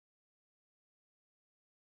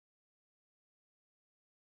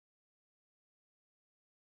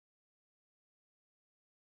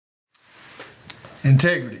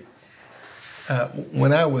Integrity.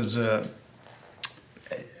 When I was,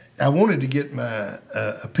 I wanted to get my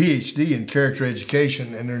a PhD in character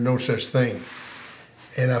education, and there's no such thing.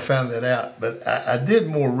 And I found that out. But I did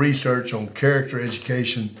more research on character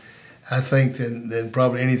education, I think, than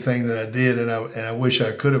probably anything that I did, and I wish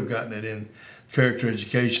I could have gotten it in character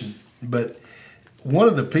education. But one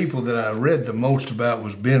of the people that I read the most about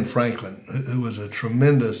was Ben Franklin, who was a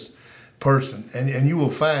tremendous person. And you will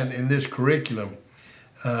find in this curriculum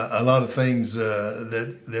a lot of things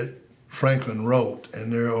that Franklin wrote,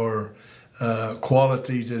 and there are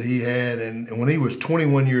qualities that he had. And when he was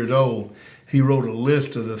 21 years old, he wrote a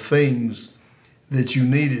list of the things that you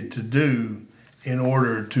needed to do in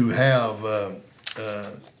order to have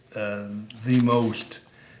the most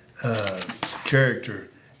character.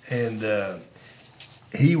 And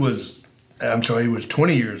he was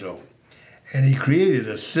 20 years old, and he created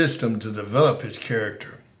a system to develop his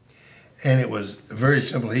character. And it was very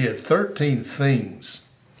simple. He had 13 things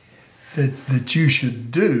that you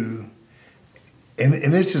should do, and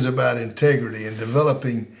this is about integrity and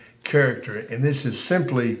developing character. And this is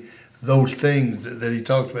simply those things that he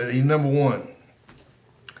talked about. Number one,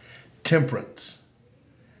 temperance.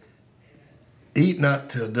 Eat not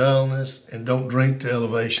to dullness, and don't drink to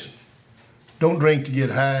elevation. Don't drink to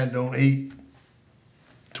get high, and don't eat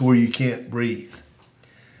to where you can't breathe.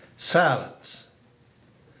 Silence.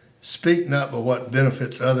 Speak not but what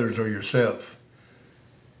benefits others or yourself.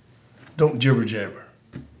 Don't jibber jabber.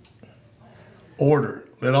 Order.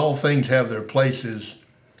 Let all things have their places.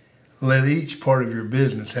 Let each part of your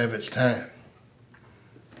business have its time.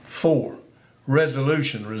 4,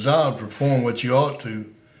 resolution. Resolve to perform what you ought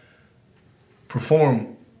to.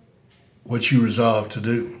 Perform what you resolve to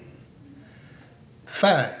do.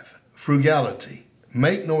 5, frugality.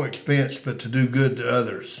 Make no expense but to do good to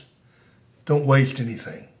others. Don't waste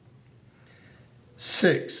anything.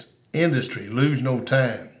 6, industry. Lose no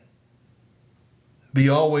time. Be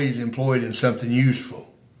always employed in something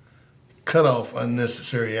useful. Cut off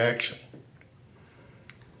unnecessary action.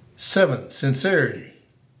 7, sincerity.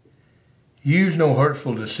 Use no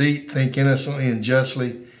hurtful deceit. Think innocently and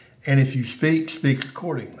justly. And if you speak, speak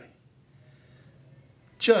accordingly.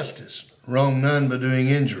 Justice. Wrong none but doing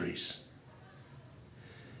injuries.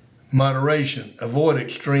 Moderation. Avoid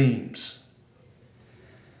extremes.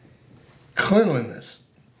 Cleanliness.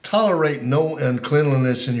 Tolerate no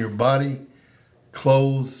uncleanliness in your body,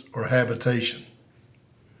 clothes, or habitation.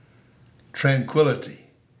 Tranquility.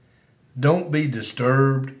 Don't be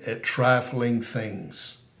disturbed at trifling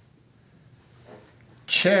things.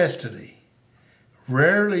 Chastity.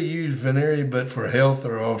 Rarely use venery but for health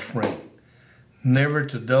or offspring. Never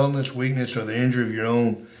to dullness, weakness, or the injury of your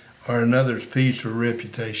own or another's peace or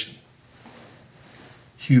reputation.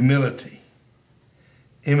 Humility.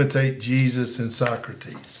 Imitate Jesus and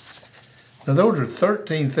Socrates. Now those are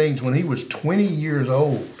 13 things when he was 20 years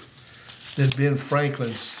old that Ben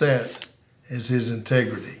Franklin set as his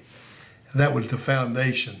integrity. And that was the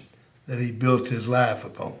foundation that he built his life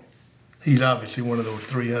upon. He's obviously one of those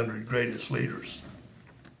 300 greatest leaders.